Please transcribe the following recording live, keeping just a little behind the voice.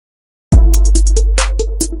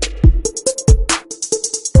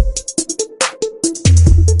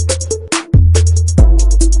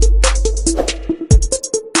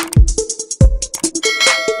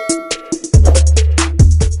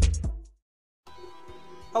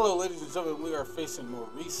Hello, ladies and gentlemen. We are facing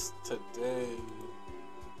Maurice today.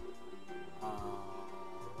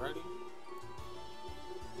 Ready?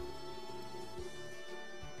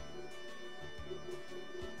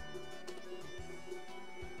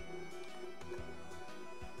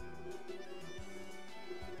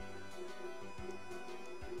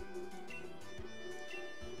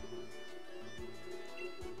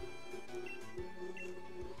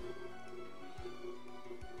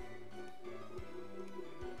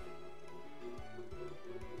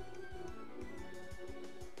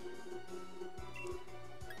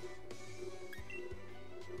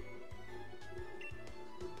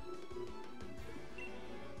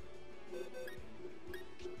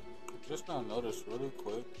 Just now notice really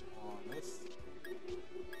quick on this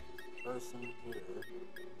person here,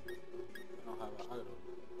 they don't have an item.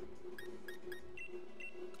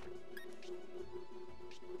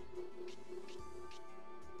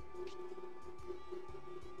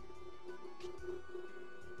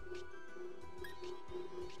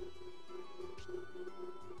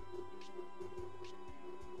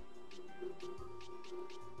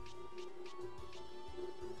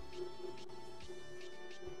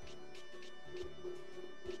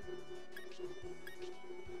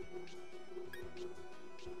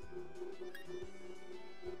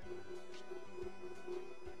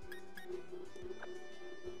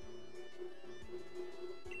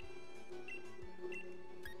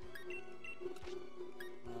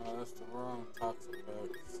 That's the wrong toxic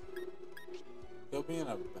X. He'll be in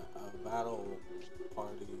a battle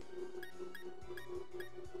party.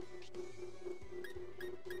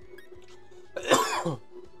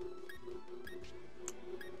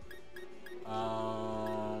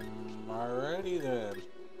 Alrighty then.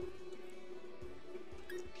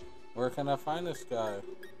 Where can I find this guy?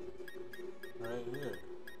 Right here.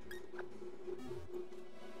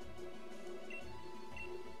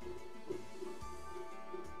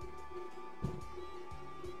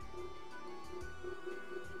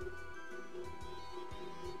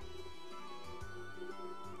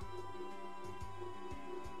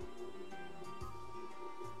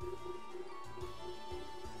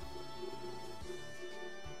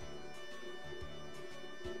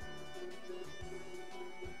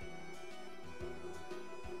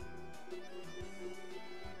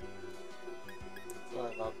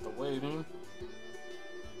 Sorry about the waiting.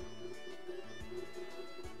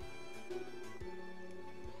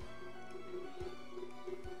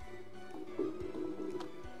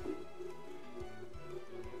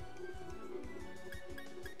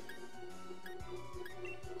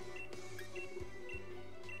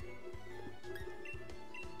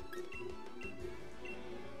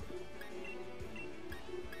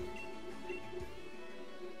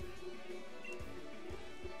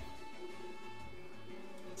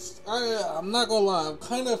 I'm not gonna lie, I'm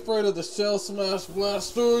kind of afraid of the Shell Smash Blast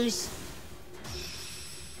stories.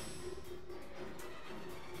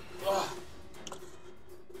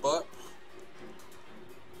 But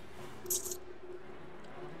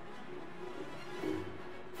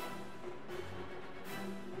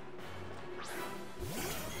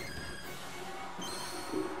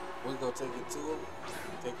we go take it to him.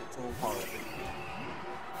 Take it to him hard.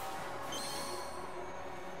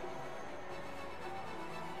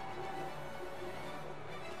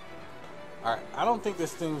 Alright, I don't think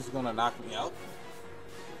this thing's gonna knock me out,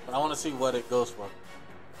 but I want to see what it goes for.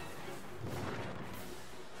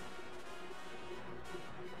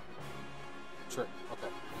 Trick,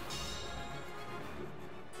 okay.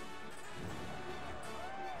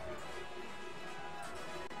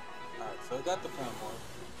 Alright, so I got the fanboy.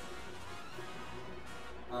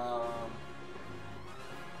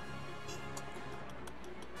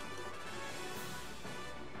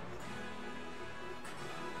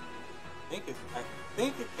 I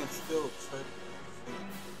think it can still trick me.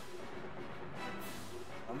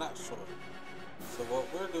 I'm not sure. So what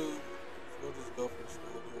we'll do is we'll just go for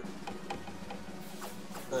school here.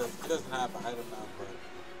 Because it doesn't have an item now,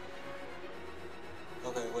 but...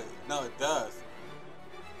 Okay, wait. No, it does.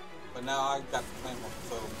 But now I got the flame on,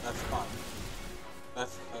 so that's fine.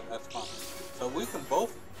 That's fine. So we can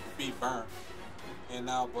both be burnt. And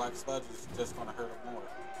now Black Sludge is just going to hurt him more.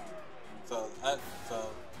 So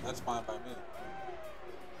that's fine by me.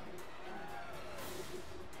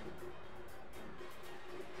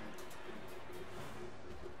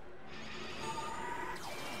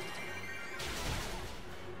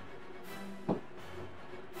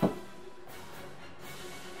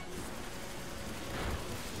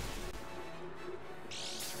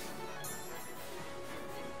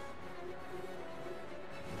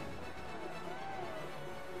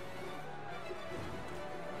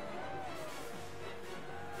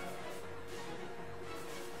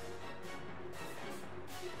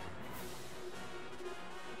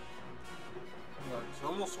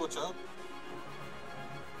 switch up.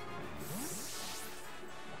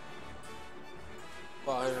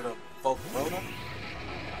 Go out here to Pokémon.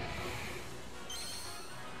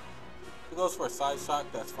 If it goes for a side shock,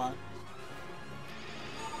 that's fine.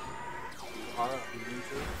 Alright,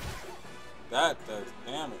 that does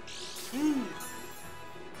damage.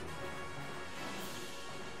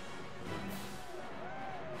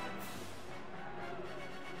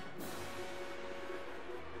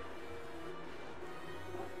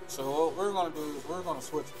 So what we're gonna do is we're gonna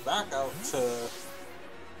switch back out to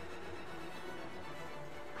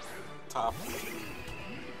top.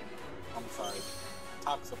 I'm sorry,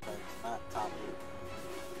 Toxapex, not top.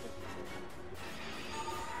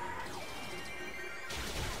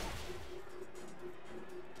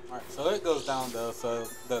 Alright, so it goes down though, so it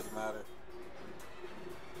doesn't matter.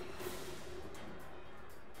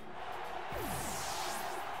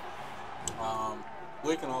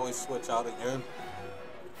 We can always switch out again.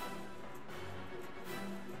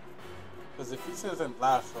 Because if he sends in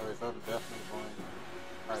blast stories, I'm definitely going.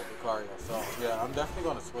 Alright, Lucario. So, yeah, I'm definitely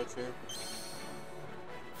going to switch here.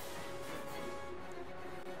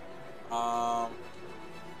 I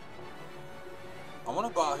want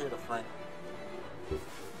to go out here to Frank.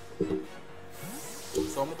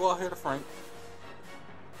 So, I'm going to go out here to Frank.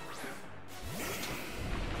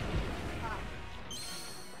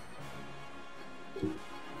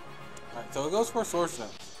 Alright, so it goes for Source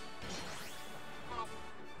Gems.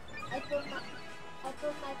 I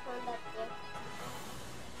put my phone back there.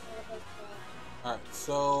 Alright,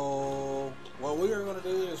 so what we are going to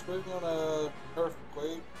do is we're going to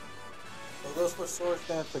Earthquake. So it goes for Sword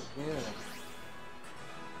Stance again.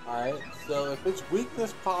 Alright, so if it's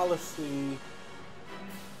weakness policy,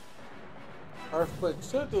 Earthquake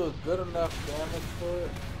should do a good enough damage for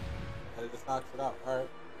it. And it just knocks it out. Alright.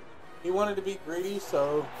 He wanted to be greedy,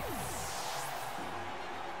 so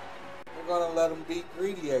we're going to let him be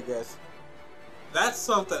greedy, I guess. That's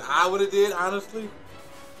something I would have did, honestly.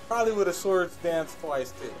 Probably would have Sword Dance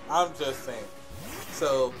twice, too. I'm just saying.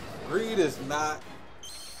 So, greed is not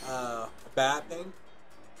a bad thing.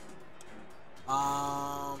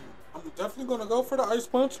 I'm definitely going to go for the Ice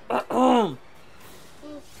Punch.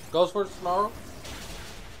 Goes for the Snarl.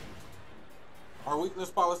 Our weakness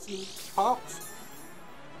policy pops.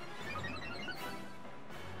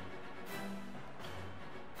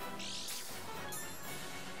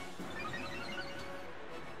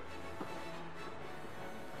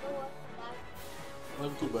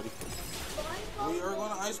 Love you too, buddy. We are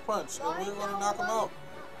going to Ice Punch, and we are going to knock him out.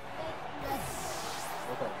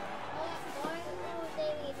 Okay.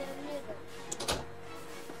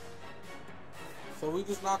 So we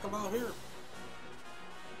just knock him out here.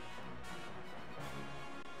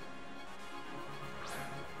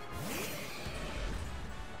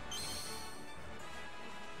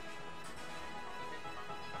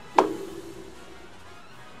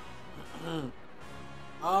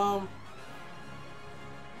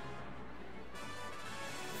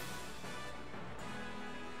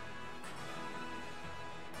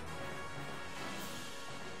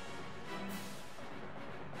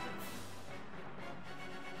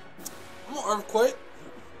 I'm gonna Earthquake.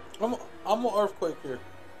 I'm gonna Earthquake here.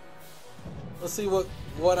 Let's see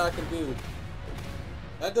what I can do.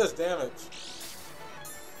 That does damage.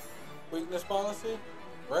 Weakness policy?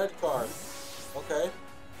 Red card. Okay.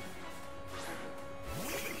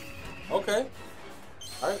 Okay.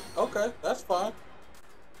 Alright, okay, that's fine.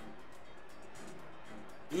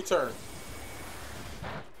 U-turn.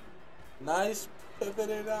 Nice,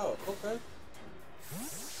 pivoted out. Okay.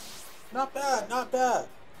 Not bad, not bad.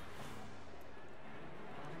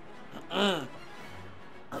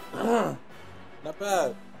 Not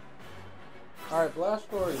bad. Alright, Blast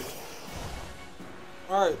Story.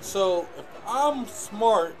 Alright, so if I'm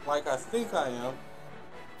smart, like I think I am,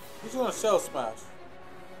 he's gonna Shell Smash.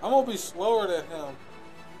 I'm gonna be slower than him.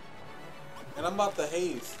 And I'm about to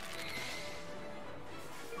haze.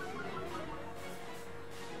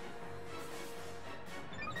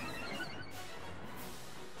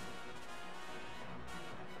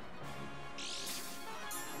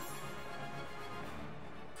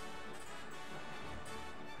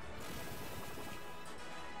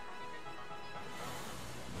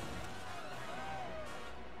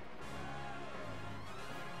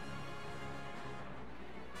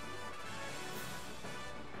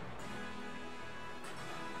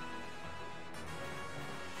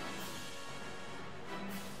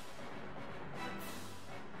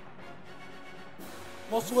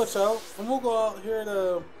 I'm gonna switch out. I'm gonna go out here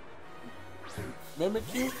to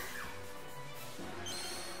Mimikyu.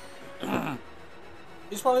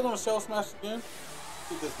 He's probably gonna Shell Smash again.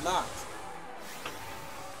 He does not.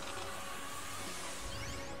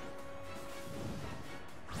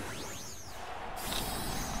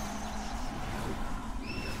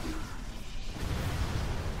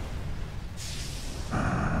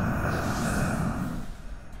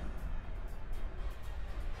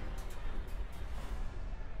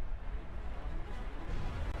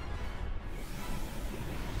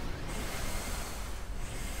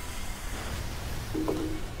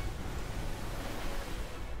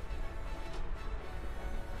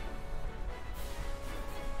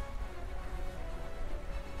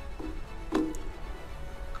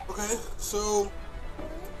 Okay, so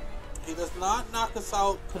he does not knock us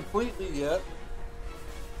out completely yet.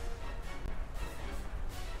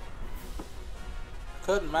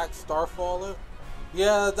 Could max Starfall it?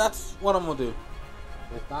 Yeah, that's what I'm gonna do.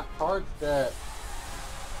 It's not charged yet.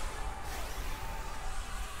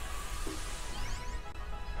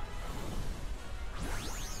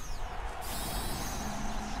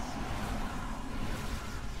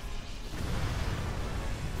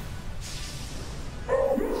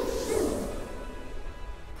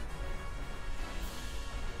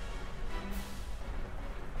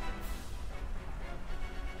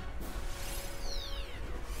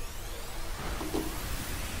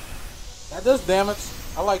 That does damage.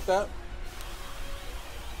 I like that.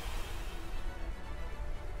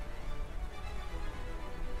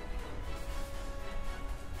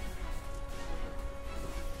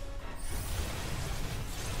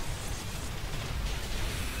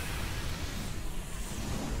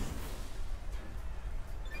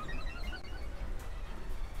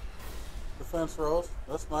 Defense rolls.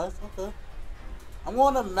 That's nice. Okay. I'm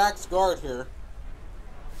going to max guard here.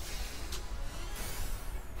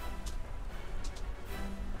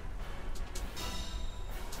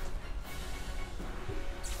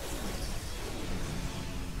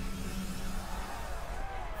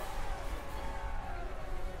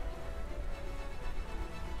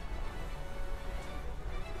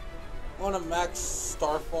 I'm going to max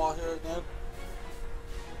Starfall here again.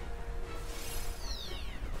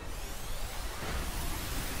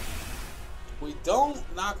 We don't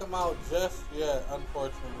knock him out just yet,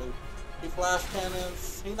 unfortunately. He flash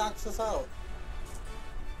cannons, he knocks us out.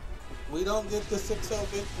 We don't get the 6-0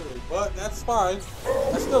 victory, but that's fine.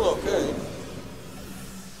 That's still okay.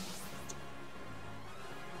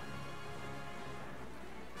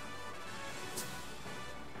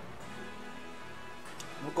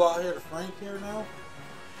 We'll go out here to Frank here now.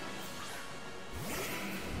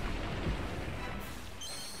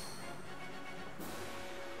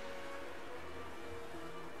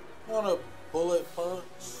 I want a bullet punch.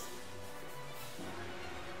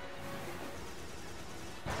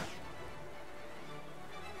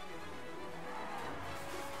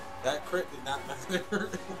 That crit did not matter,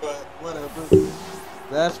 but whatever.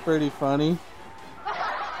 That's pretty funny.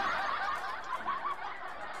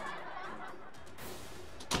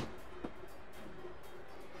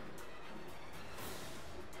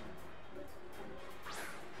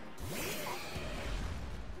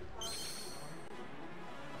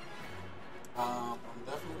 I'm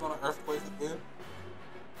definitely gonna earthquake again.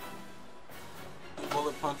 He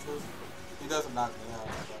bullet punches. He doesn't knock me out.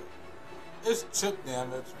 But it's chip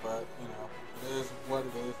damage, but you know, it is what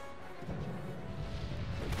it is.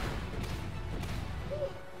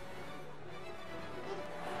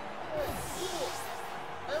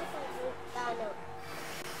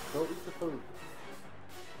 Go eat the food.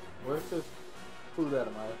 Where's his food at,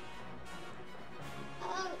 Amaya?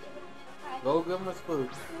 Go give him his food.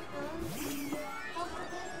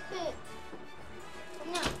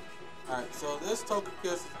 Alright, so this Togekiss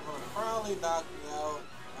is going to probably knock me out.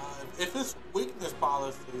 If it's weakness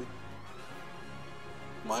policy,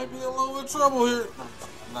 might be a little in trouble here.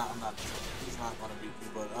 No, I'm not. He's not going to beat me,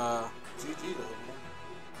 but GG though.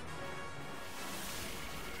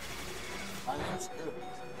 I am scared of this.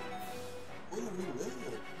 Ooh,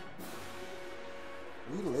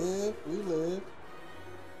 we live. We live.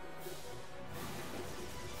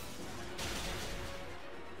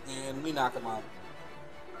 And we knock him out.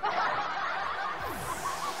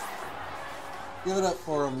 Give it up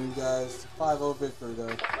for him, you guys. 5-0 victory,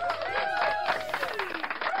 though.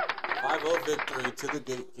 5-0 victory to the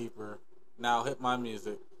Gatekeeper. Now hit my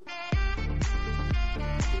music.